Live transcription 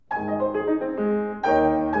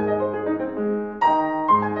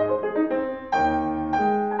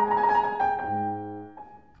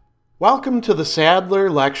Welcome to the Sadler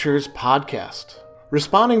Lectures podcast.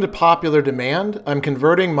 Responding to popular demand, I'm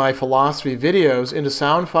converting my philosophy videos into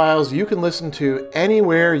sound files you can listen to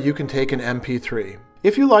anywhere you can take an MP3.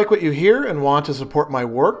 If you like what you hear and want to support my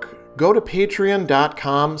work, go to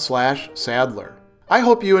patreon.com/Sadler. I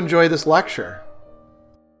hope you enjoy this lecture.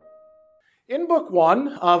 In Book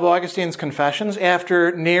 1 of Augustine's Confessions,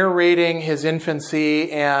 after narrating his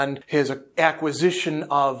infancy and his acquisition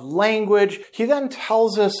of language, he then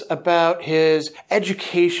tells us about his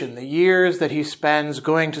education, the years that he spends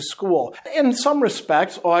going to school. In some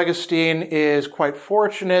respects, Augustine is quite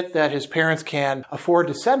fortunate that his parents can afford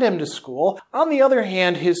to send him to school. On the other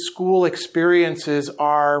hand, his school experiences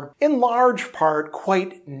are, in large part,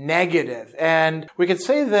 quite negative. And we could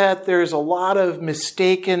say that there's a lot of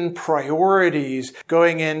mistaken priorities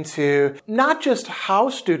going into not just how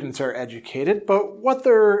students are educated, but what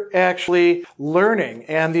they're actually learning.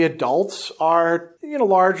 And the adults are,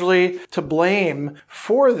 largely to blame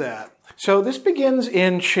for that. So this begins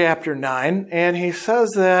in chapter 9, and he says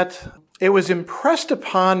that it was impressed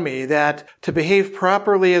upon me that to behave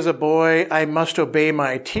properly as a boy, I must obey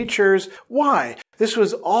my teachers. Why? This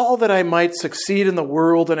was all that I might succeed in the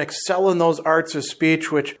world and excel in those arts of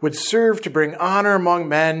speech which would serve to bring honor among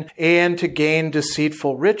men and to gain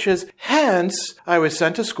deceitful riches. Hence, I was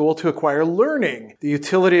sent to school to acquire learning, the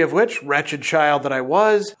utility of which, wretched child that I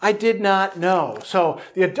was, I did not know. So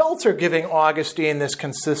the adults are giving Augustine this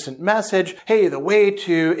consistent message. Hey, the way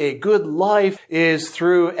to a good life is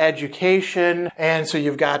through education, and so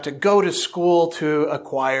you've got to go to school to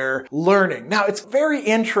acquire learning. Now, it's very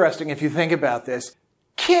interesting if you think about this.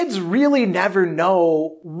 Kids really never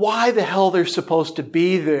know why the hell they're supposed to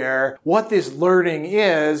be there, what this learning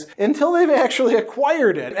is, until they've actually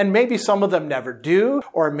acquired it. And maybe some of them never do,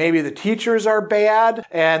 or maybe the teachers are bad,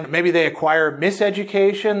 and maybe they acquire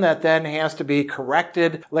miseducation that then has to be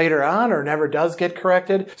corrected later on, or never does get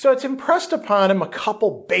corrected. So it's impressed upon him a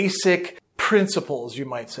couple basic principles, you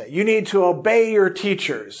might say. You need to obey your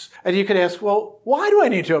teachers. And you could ask, well, why do I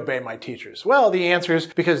need to obey my teachers? Well, the answer is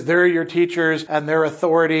because they're your teachers and they're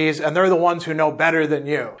authorities and they're the ones who know better than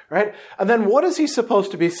you, right? And then what is he supposed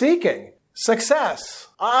to be seeking? Success,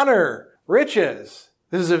 honor, riches.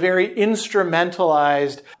 This is a very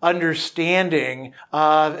instrumentalized understanding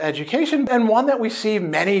of education, and one that we see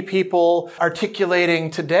many people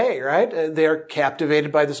articulating today, right? They're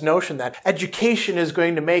captivated by this notion that education is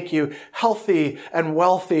going to make you healthy and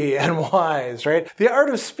wealthy and wise, right? The art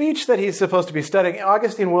of speech that he's supposed to be studying,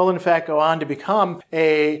 Augustine will in fact go on to become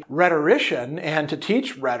a rhetorician and to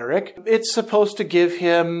teach rhetoric. It's supposed to give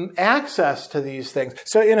him access to these things.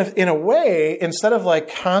 So in a way, instead of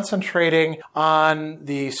concentrating on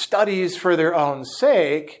the studies for their own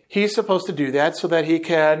sake, he's supposed to do that so that he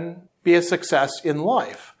can be a success in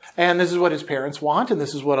life. And this is what his parents want, and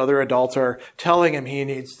this is what other adults are telling him he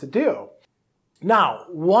needs to do. Now,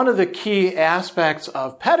 one of the key aspects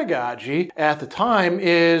of pedagogy at the time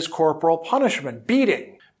is corporal punishment,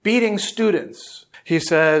 beating students. He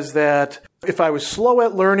says that if I was slow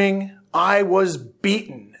at learning, I was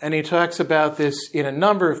beaten. And he talks about this in a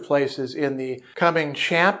number of places in the coming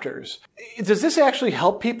chapters. Does this actually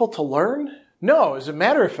help people to learn? No, as a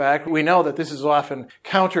matter of fact, we know that this is often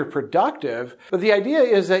counterproductive, but the idea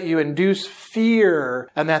is that you induce fear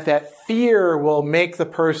and that fear will make the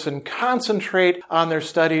person concentrate on their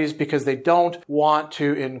studies because they don't want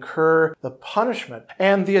to incur the punishment.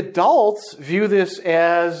 And the adults view this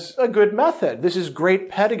as a good method. This is great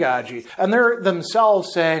pedagogy. And they're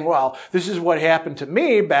themselves saying, well, this is what happened to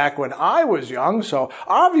me back when I was young, so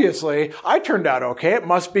obviously I turned out okay. It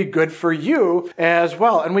must be good for you as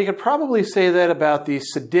well. And we could probably say that about the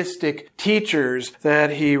sadistic teachers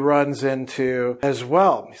that he runs into as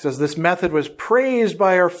well. He says, this method was praised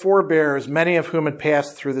by our forebears, many of whom had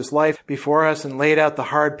passed through this life before us and laid out the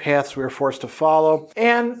hard paths we were forced to follow.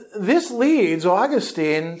 And this leads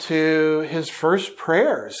Augustine to his first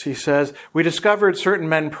prayers. He says, we discovered certain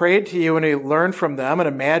men prayed to you and we learned from them and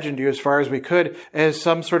imagined you as far as we could as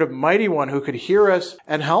some sort of mighty one who could hear us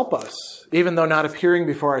and help us, even though not appearing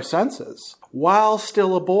before our senses. While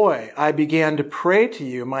still a boy, I began to pray to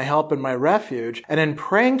you, my help and my refuge, and in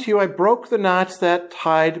praying to you, I broke the knots that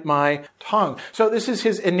tied my tongue. So this is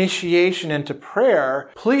his initiation into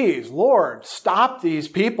prayer. Please, Lord, stop these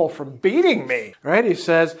people from beating me, right? He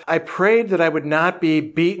says, I prayed that I would not be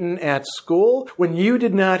beaten at school when you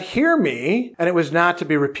did not hear me, and it was not to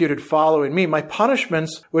be reputed following me. My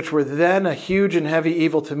punishments, which were then a huge and heavy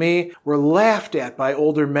evil to me, were laughed at by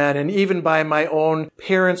older men and even by my own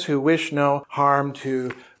parents who wish no harm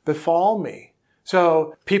to befall me.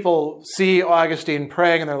 So people see Augustine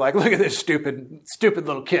praying and they're like, look at this stupid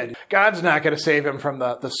little kid. God's not going to save him from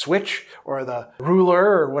the switch or the ruler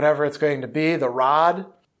or whatever it's going to be, the rod.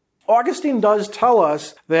 Augustine does tell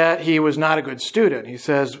us that he was not a good student. He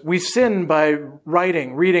says, we sin by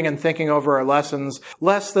writing, reading, and thinking over our lessons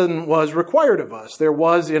less than was required of us. There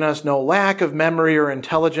was in us no lack of memory or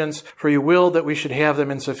intelligence, for you willed that we should have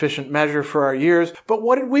them in sufficient measure for our years. But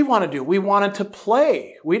what did we want to do? We wanted to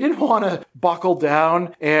play. We didn't want to buckle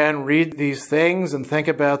down and read these things and think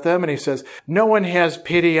about them. And he says, no one has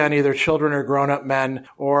pity on either children or grown-up men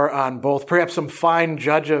or on both. Perhaps some fine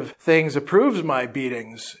judge of things approves my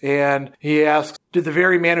beatings. And he asks, did the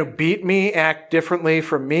very man who beat me act differently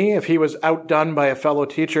from me? If he was outdone by a fellow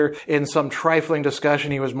teacher in some trifling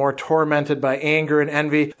discussion, he was more tormented by anger and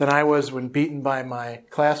envy than I was when beaten by my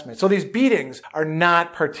classmates. So these beatings are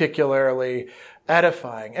not particularly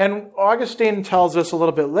edifying. And Augustine tells us a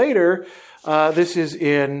little bit later, this is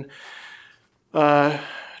in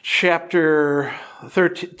chapter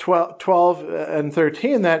 12 and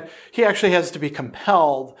 13, that he actually has to be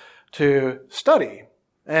compelled to study.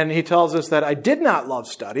 And he tells us that I did not love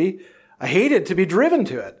study. I hated to be driven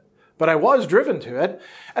to it, but I was driven to it.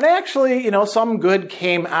 And actually, some good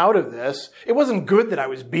came out of this. It wasn't good that I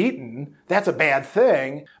was beaten. That's a bad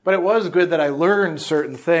thing. But it was good that I learned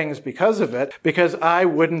certain things because of it, because I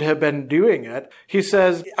wouldn't have been doing it. He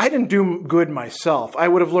says, I didn't do good myself. I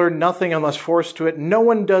would have learned nothing unless forced to it. No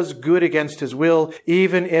one does good against his will,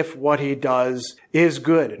 even if what he does is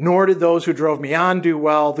good. Nor did those who drove me on do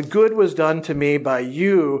well. The good was done to me by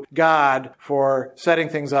you, God, for setting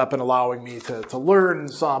things up and allowing me to learn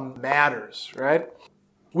some matters, right?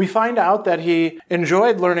 We find out that he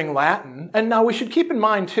enjoyed learning Latin. And now we should keep in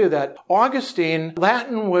mind, too, that Augustine,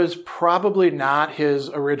 Latin was probably not his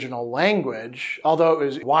original language, although it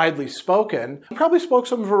was widely spoken. He probably spoke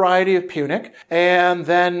some variety of Punic. And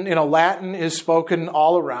then, Latin is spoken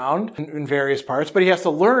all around in various parts, but he has to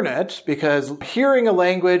learn it because hearing a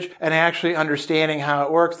language and actually understanding how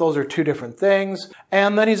it works, those are two different things.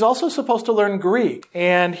 And then he's also supposed to learn Greek.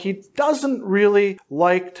 And he doesn't really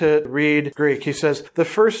like to read Greek. He says, the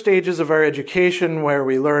first stages of our education where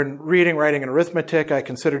we learn reading, writing, and arithmetic, I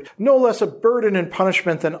considered no less a burden and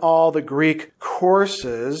punishment than all the Greek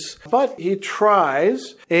courses. But he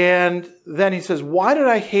tries, and then he says, why did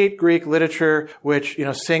I hate Greek literature, which,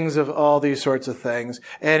 sings of all these sorts of things?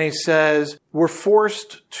 And he says, we're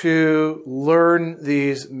forced to learn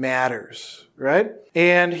these matters, right?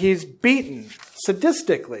 And he's beaten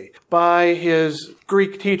sadistically by his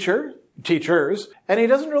Greek teachers, and he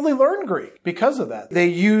doesn't really learn Greek because of that. They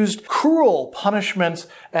used cruel punishments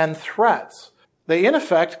and threats. They, in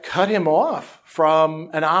effect, cut him off from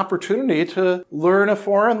an opportunity to learn a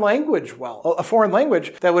foreign language a foreign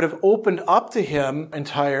language that would have opened up to him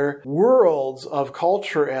entire worlds of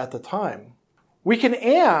culture at the time. We can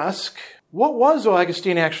ask, what was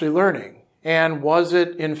Augustine actually learning? And was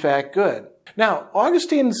it, in fact, good? Now,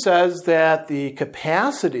 Augustine says that the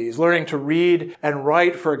capacities, learning to read and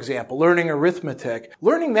write, for example, learning arithmetic,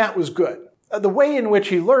 learning that was good. The way in which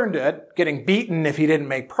he learned it, getting beaten if he didn't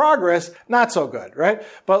make progress, not so good, right?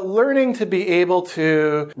 But learning to be able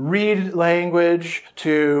to read language,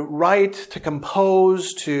 to write, to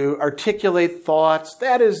compose, to articulate thoughts,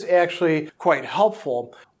 that is actually quite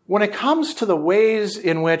helpful. When it comes to the ways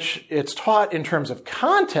in which it's taught in terms of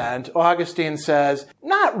content, Augustine says,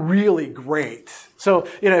 not really great. So,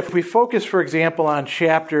 if we focus, for example, on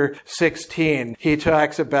chapter 16, he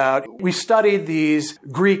talks about, we studied these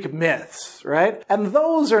Greek myths, right? And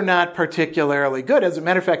those are not particularly good. As a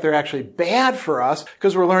matter of fact, they're actually bad for us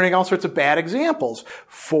because we're learning all sorts of bad examples.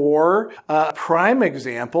 For a prime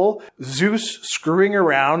example, Zeus screwing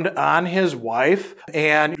around on his wife,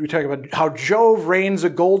 and we talk about how Jove rains a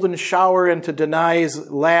golden shower into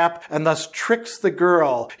Danae's lap and thus tricks the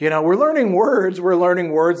girl. We're learning words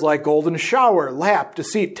like golden shower, lap,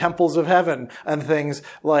 deceit, temples of heaven, and things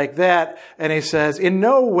like that. And he says, in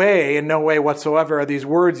no way whatsoever are these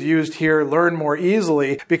words used here learn more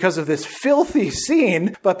easily because of this filthy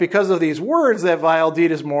scene, but because of these words that vile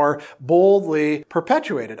deed is more boldly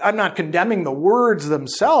perpetuated. I'm not condemning the words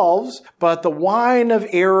themselves, but the wine of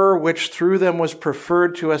error which through them was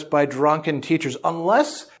preferred to us by drunken teachers.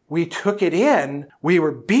 Unless we took it in, we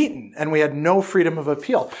were beaten, and we had no freedom of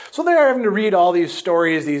appeal. So they're having to read all these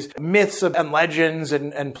stories, these myths and legends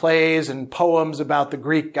and plays and poems about the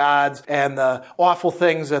Greek gods and the awful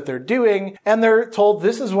things that they're doing. And they're told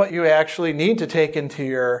this is what you actually need to take into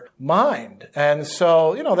your mind. And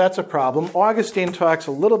so, that's a problem. Augustine talks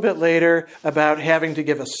a little bit later about having to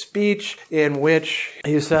give a speech in which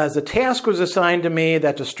he says, the task was assigned to me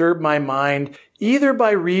that disturbed my mind either by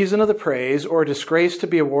reason of the praise or disgrace to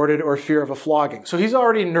be awarded or fear of a flogging. So he's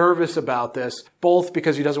already nervous about this, both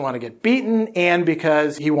because he doesn't want to get beaten and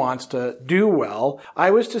because he wants to do well. I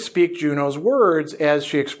was to speak Juno's words as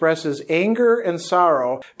she expresses anger and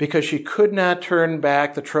sorrow because she could not turn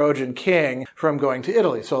back the Trojan king from going to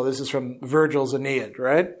Italy. So this is from Virgil's Aeneid,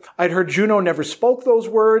 right? I'd heard Juno never spoke those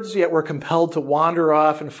words, yet were compelled to wander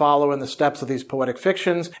off and follow in the steps of these poetic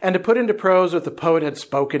fictions and to put into prose what the poet had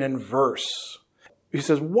spoken in verse. He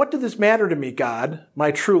says, what did this matter to me, God,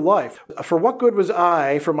 my true life? For what good was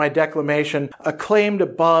I, for my declamation, acclaimed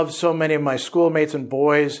above so many of my schoolmates and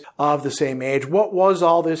boys of the same age? What was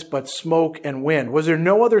all this but smoke and wind? Was there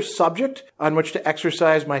no other subject on which to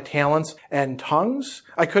exercise my talents and tongues?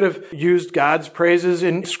 I could have used God's praises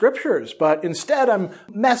in scriptures, but instead I'm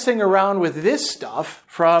messing around with this stuff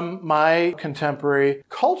from my contemporary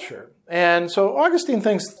culture. And so Augustine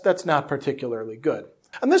thinks that's not particularly good.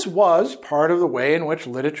 And this was part of the way in which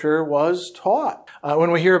literature was taught.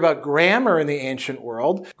 When we hear about grammar in the ancient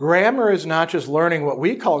world, grammar is not just learning what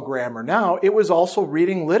we call grammar now, it was also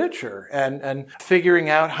reading literature and figuring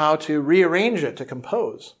out how to rearrange it to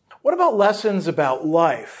compose. What about lessons about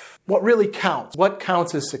life? What really counts? What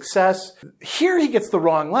counts as success? Here he gets the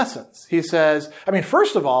wrong lessons. He says,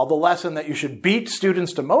 first of all, the lesson that you should beat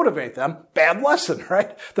students to motivate them, bad lesson,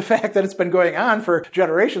 right? The fact that it's been going on for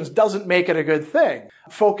generations doesn't make it a good thing.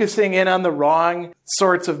 Focusing in on the wrong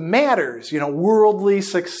sorts of matters, worldly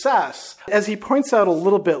success. As he points out a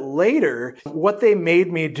little bit later, what they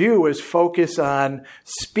made me do was focus on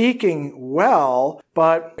speaking well,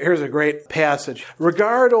 but here's a great passage.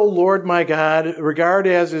 Regard, O Lord my God, regard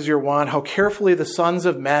as is your wont, how carefully the sons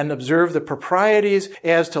of men observe the proprieties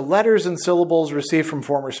as to letters and syllables received from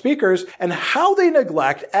former speakers, and how they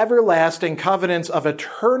neglect everlasting covenants of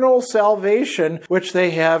eternal salvation which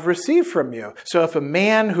they have received from you. So if a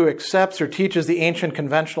man who accepts or teaches the ancient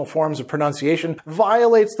conventional forms of pronunciation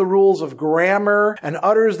violates the rules of grammar and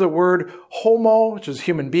utters the word homo, which is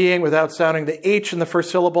human being, without sounding the H in the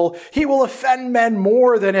first syllable, he will offend men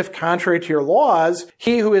more than if, contrary to your laws,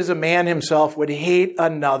 he who is a man himself would hate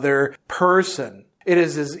another person. It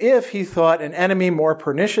is as if he thought an enemy more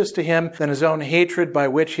pernicious to him than his own hatred by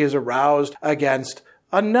which he is aroused against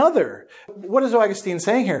another. What is Augustine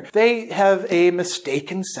saying here? They have a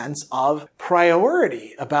mistaken sense of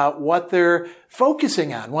priority about what they're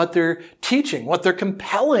focusing on, what they're teaching, what they're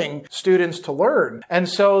compelling students to learn. And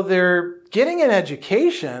so they're getting an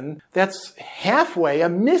education that's halfway a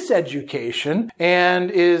miseducation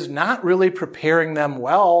and is not really preparing them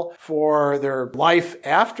well for their life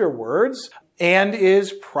afterwards, and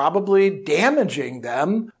is probably damaging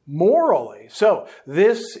them morally. So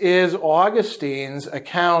this is Augustine's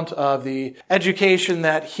account of the education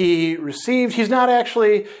that he received. He's not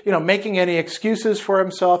actually, making any excuses for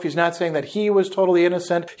himself. He's not saying that he was totally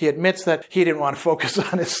innocent. He admits that he didn't want to focus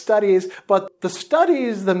on his studies, but the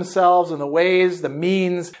studies themselves and the ways, the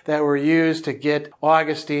means that were used to get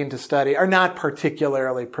Augustine to study are not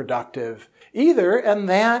particularly productive either, and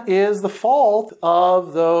that is the fault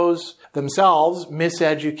of those themselves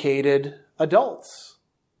miseducated adults.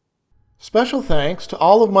 Special thanks to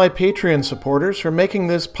all of my Patreon supporters for making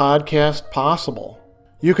this podcast possible.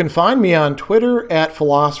 You can find me on Twitter at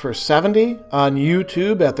Philosopher70, on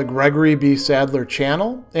YouTube at the Gregory B. Sadler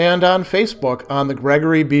channel, and on Facebook on the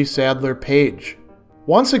Gregory B. Sadler page.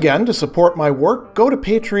 Once again, to support my work, go to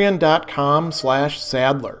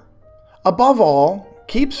patreon.com/Sadler. Above all,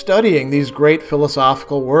 keep studying these great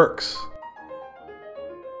philosophical works.